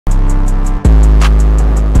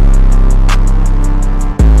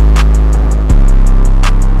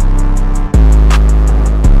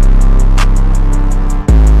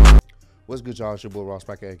What's good, y'all? It's your boy Ross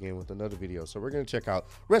back again with another video. So we're gonna check out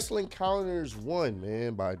Wrestling Calendars 1,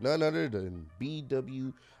 man, by none other than BDWJ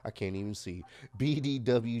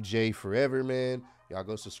Forever, man. Y'all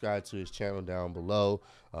go subscribe to his channel down below.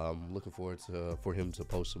 Looking forward for him to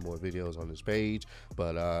post some more videos on his page.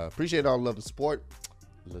 But appreciate all the love and support.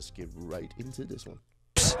 Let's get right into this one.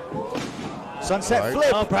 Sunset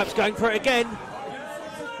flip. Oh, perhaps going for it again.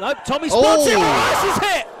 Nope, Tommy spots it. Oh, this is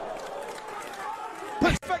hit.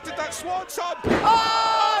 Perfected that swanton.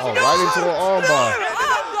 Oh, right into the armbar.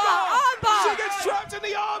 Armbar. She gets trapped in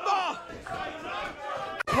the armbar.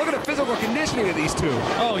 Look at the physical conditioning of these two.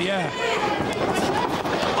 Oh, yeah.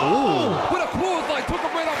 Oh, with a clothesline, took him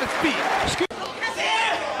right off his feet.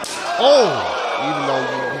 Oh, even though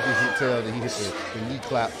you can tell that he hit the knee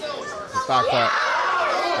clap, the thigh clap.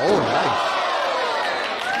 Oh, nice.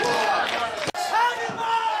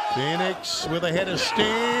 Phoenix with a head of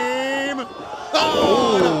steam.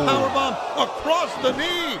 Oh, and a powerbomb across the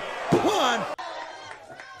knee. One.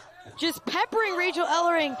 Just peppering Rachel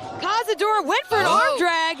Ellering. Cazador went for an arm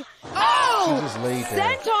drag. Oh! She just laid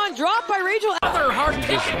there. Senton dropped by Rachel. Other hard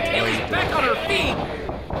kick, and Haley's back on her feet.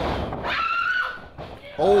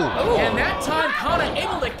 Oh. And that time, Kana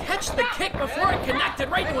able to catch the kick before it connected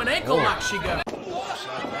right to an ankle lock she got.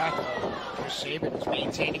 Saban is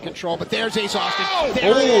maintaining control, but there's Ace Austin.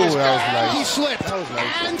 There it is. That was nice. He slipped. That was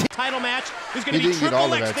nice. And title match is going to be didn't get all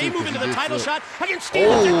triple of X. that, They too, move into the because he title did shot against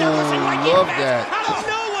flip. Steven Douglas and Mikey Love Bass. that. Out of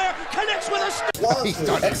nowhere, connects with a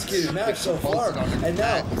Flawlessly executed match so far, and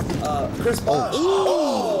now Chris Bosh.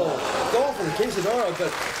 Oh, going for the Quesadilla,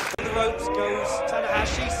 but the ropes goes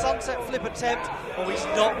Tanahashi, sunset flip attempt. Oh, he's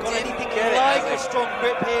not got anything like a strong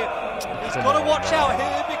grip here. He's got to watch out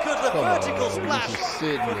here because the vertical splash.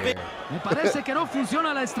 Me parece que no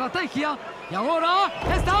funciona la estrategia. Y ahora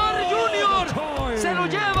está Junior. Se lo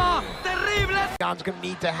lleva. Terrible. John's going to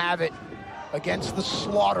need to have it against the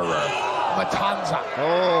slaughterer, Matanza.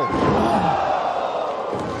 Oh.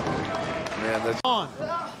 Man, that's on.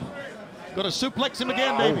 Going to suplex him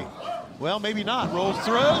again, baby. Well, maybe not. Rolls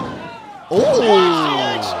through. Oh.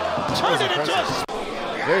 Turn it into a...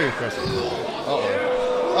 Very impressive. Uh-oh.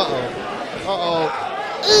 Uh-oh. Uh-oh.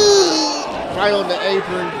 Right on the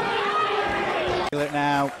apron. Feel it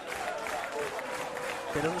now.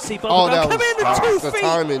 They don't see Oh, that come was in with 2 the feet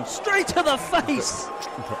timing. straight to the face.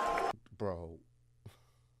 Bro.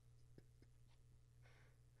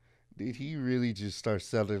 Did he really just start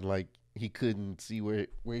selling like he couldn't see where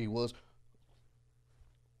he was?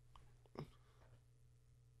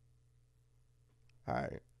 All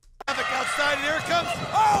right. Outside, and here it comes.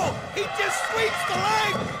 Oh, he just sweeps the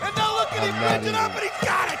leg, and now look at him bridge it up, and he's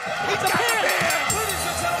got it. He's got it. Ladies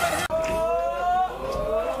and gentlemen. Okay.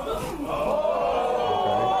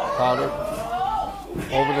 Caught it.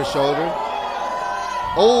 Over the shoulder.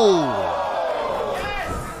 Oh.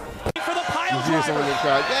 For the pile You hear someone in the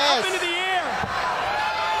crowd. Yes. Up into the air.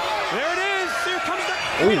 There it is. Here comes the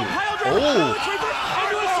pile driver. Oh.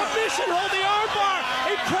 Into a submission. Hold the arm bar.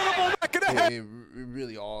 Incredible. It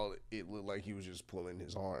really it looked like he was just pulling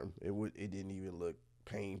his arm. It didn't even look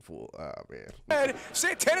painful. Ah, man. And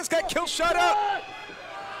Santana's got kill shot up.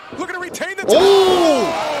 Looking to retain the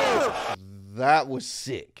Oh! That was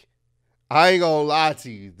sick. I ain't gonna lie to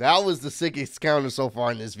you. That was the sickest counter so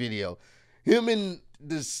far in this video. Him in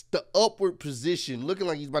the upward position, looking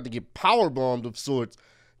like he's about to get power bombed of sorts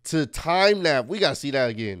to time nap. We gotta see that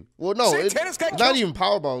again. Well, no, it's not even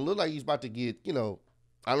power bomb. Look like he's about to get, you know,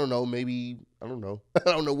 I don't know, maybe, I don't know.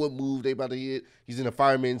 I don't know what move they about to hit. He's in a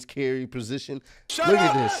fireman's carry position. Look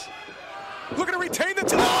at this. Looking to retain the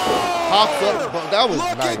Pops up. That was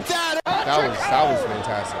nice. That was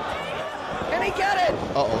fantastic. Can he get it?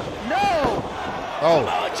 Uh-oh. No. Oh.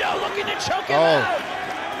 Joe looking to choke him out.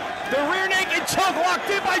 The rear naked choke locked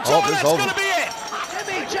in by Joe, and that's going to be it.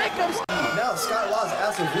 Jimmy Jacobs. now Scott Law's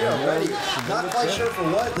Asavio ready. Not quite sure for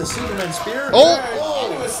what. The Superman spear.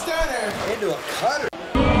 Oh! Into a stunner. Into a cutter.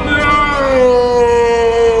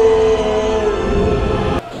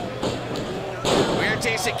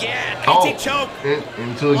 Again, choke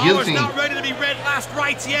into a guillotine. Not ready to be red last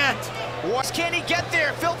rights yet. Can he get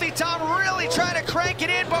there? Filthy Tom really trying to crank it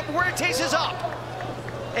in, but Huertas is up.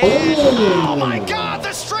 And, oh my God,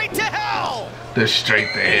 the straight to hell! The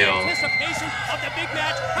straight to hell. Anticipation of the big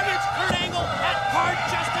match. I mean, it's Kurt Angle at Hard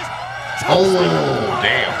Justice. Oh,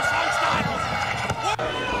 damn.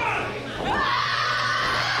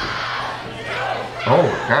 Oh,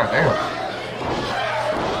 god damn.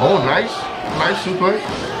 Oh, nice. Nice suplex.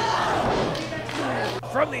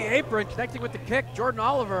 From the apron, connecting with the kick, Jordan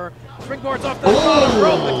Oliver springboards off the bottom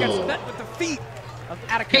rope and gets met with the feet of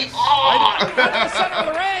Atticus. Right in the center of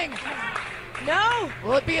the ring. No.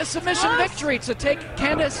 Will it be a submission victory to take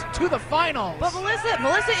Candace to the finals? But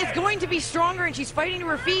Melissa is going to be stronger, and she's fighting to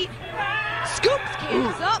her feet. Scoops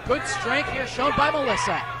Candace up. Good strength here shown by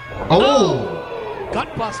Melissa. Oh!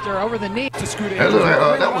 Gutbuster over the knee. To scoot in.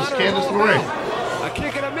 That was Candace LeRae. A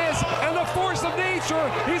kick and a miss, and the force of nature.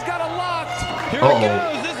 He's got it locked. Here it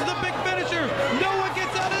goes. This is the big finisher. No one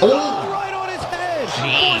gets out of this. Right on his head.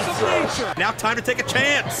 Force of nature. Now time to take a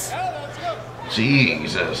chance.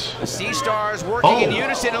 Jesus. The Sea Stars working in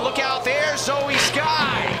unison, and look out there, Zoe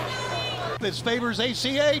Sky. This favors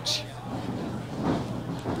ACH.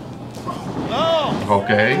 Oh.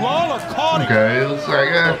 Okay. Lawler caught him. Okay, looks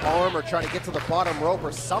like arm or trying to get to the bottom rope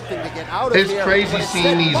or something to get out of here. it's crazy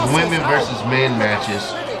seeing these women versus men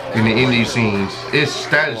matches in the indie scenes.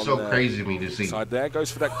 That is so crazy to me to see. Side there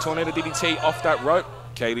goes for that tornado DDT off that rope.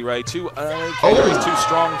 Kaylee Ray too. Kaylee Ray's too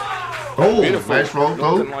strong. Oh, beautiful. nice roll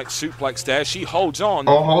though. Looking like suplex there. She holds on.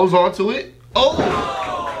 Oh, holds on to it. Oh.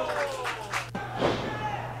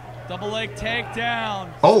 Double leg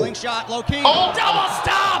takedown. Oh. Slingshot, low key. Oh. Double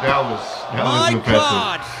stop. That was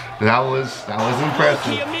impressive. That was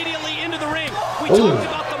impressive. He immediately into the ring. We talked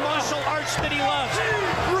about the martial arts that he loves.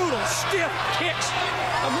 Brutal, stiff kicks.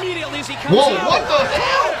 Immediately as he comes out. Whoa, what the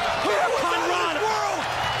hell?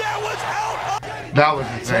 That was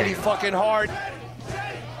insane. Teddy fucking Hart.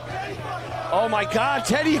 Oh my God,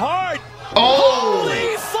 Teddy Hart. Oh.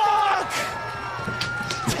 Holy fuck.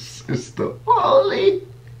 It's the Foley.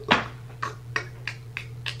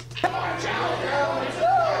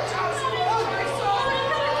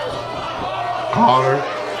 Caller.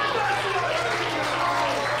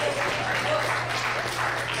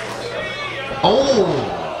 Oh.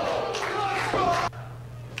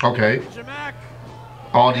 Okay.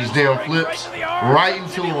 All these damn flips right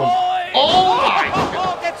into him. Oh my God.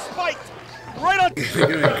 Oh, that's spiked. Right on. They're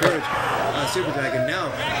going to encourage Super Dragon now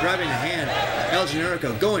grabbing the hand. El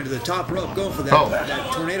Generico going to the top rope, going for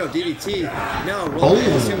that tornado DDT. Now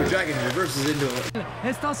rolling Super Dragon reverses into it.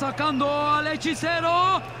 Está sacando al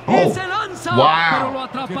hechicero y se lanza, pero lo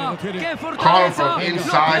atrapa. ¡Qué Calling fortaleza! from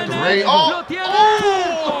inside the ring. Lo tiene.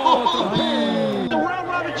 The round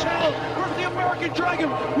robin challenge versus the American Dragon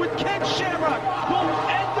with Ken Shamrock.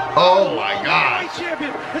 Oh my God.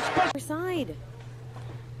 Champion, Side.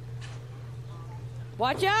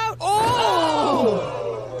 Watch out! Oh!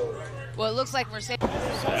 Well, it looks like Mercedes.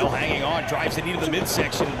 Bell hanging on, drives it into the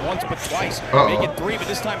midsection once but twice. Make it three, but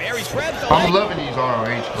this time Aries grabs the leg. I'm loving these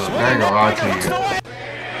ROH clips. I ain't gonna lie to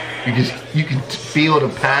you. You can feel the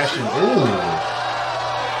passion. Ooh.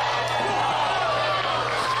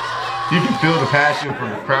 You can feel the passion from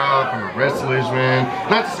the crowd, from the wrestlers, man.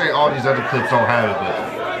 Not to say all these other clips don't have it,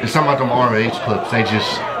 but it's some of them ROH clips. They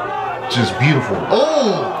just beautiful.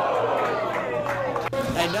 Oh!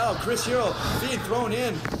 And now Chris Hero being thrown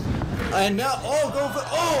in. And now, going for,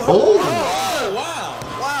 wow.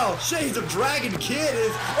 Wow, Shades of Dragon Kid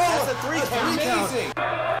is, that's a three count.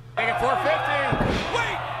 Make it 450.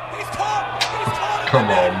 Wait, he's caught. Come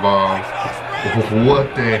on, Mom.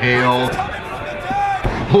 What the hell?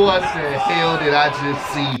 What the hell did I just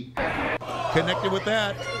see? Connected with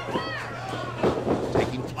that.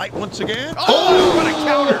 Taking flight once again. Oh, what a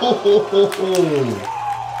counter.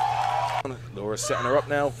 Laura setting her up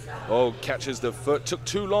now. Oh, catches the foot. Took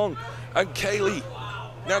too long. And Kaylee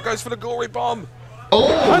now goes for the glory bomb.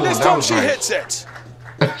 Oh, and this time she hits it.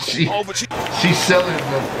 She's selling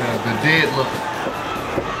the dead look.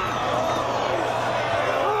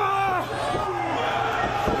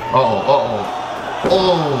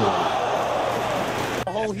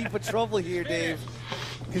 A whole heap of trouble here, Dave.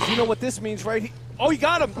 Because you know what this means, right? Oh, he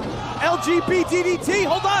got him. LGB DDT.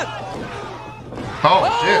 Hold on. Oh,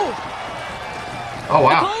 shit. Oh,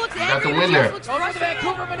 wow. You got the win there. Over the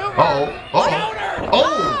Vancouver maneuver.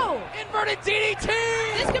 Oh. Inverted DDT.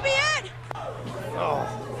 This could be it.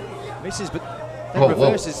 Oh, misses, but then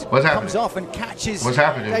reverses. What's happening? Comes off and catches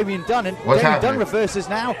Damien Dunn, and Damien Dunn reverses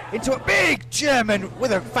now into a big German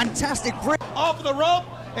with a fantastic grip. Off the rope,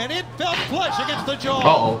 and it felt flush against the jaw.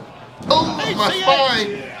 Oh, my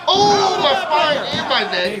spine. Oh, my spine and my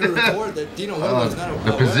neck.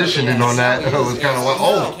 The positioning on that was kind of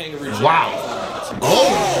wow.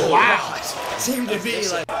 Oh, wow. Seemed to be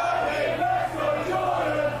like.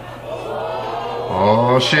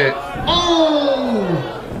 Oh, shit. Oh.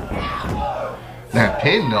 That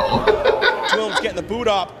pin, though. Williams getting the boot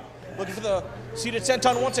up. Looking for the seated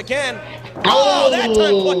senton once again. Oh, that time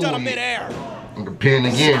plucked out of midair. The pin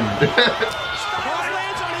again.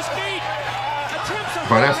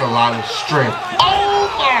 Bro, that's a lot of strength. Oh,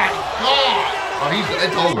 my God. Oh,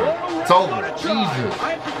 it's over. It's over. Jesus.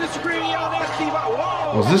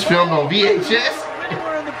 Was this filmed on VHS?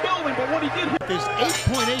 what he did. This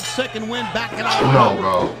 8.8-second win back it up. No,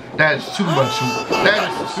 bro. That is too much.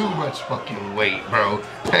 That is too much fucking weight, bro.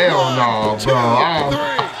 Hell no, bro.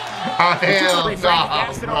 Hell no, bro.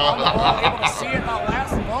 Able to see it in the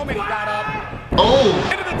last moment he got up. Oh.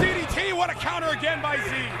 Into the DDT. What a counter again by Z.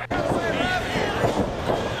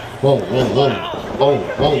 Whoa, whoa, whoa. Whoa,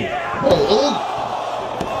 whoa. Whoa,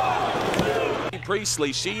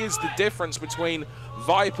 Priestley, she is the difference between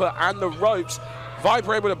Viper and the ropes.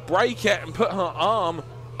 Viper able to break it and put her arm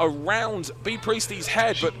around B. Priestley's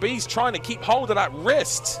head, but B's trying to keep hold of that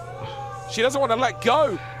wrist. She doesn't want to let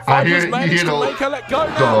go. Viper's managed to make her let go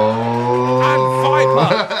now. And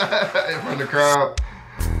Viper. in front of the crowd.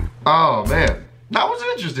 Oh, man. That was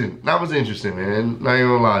interesting. That was interesting, man. Not even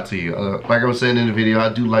gonna lie to you. Like I was saying in the video,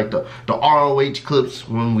 I do like the ROH clips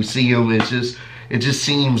when we see them. It just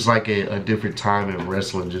seems like a different time in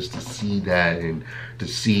wrestling just to see that and to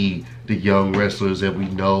see the young wrestlers that we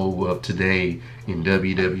know of today in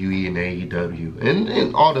WWE and AEW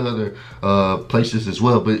and all the other places as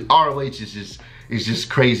well. But ROH is just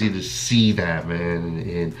crazy to see that, man,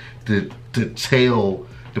 and to tell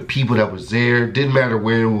the people that was there, didn't matter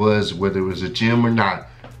where it was, whether it was a gym or not,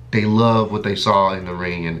 they loved what they saw in the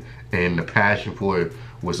ring, and the passion for it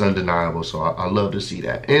was undeniable. So I love to see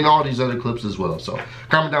that, and all these other clips as well. So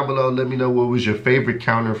comment down below, let me know what was your favorite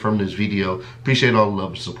counter from this video. Appreciate all the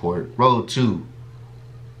love and support. Road to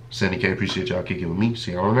 70K. Appreciate y'all kicking with me.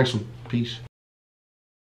 See y'all on the next one. Peace.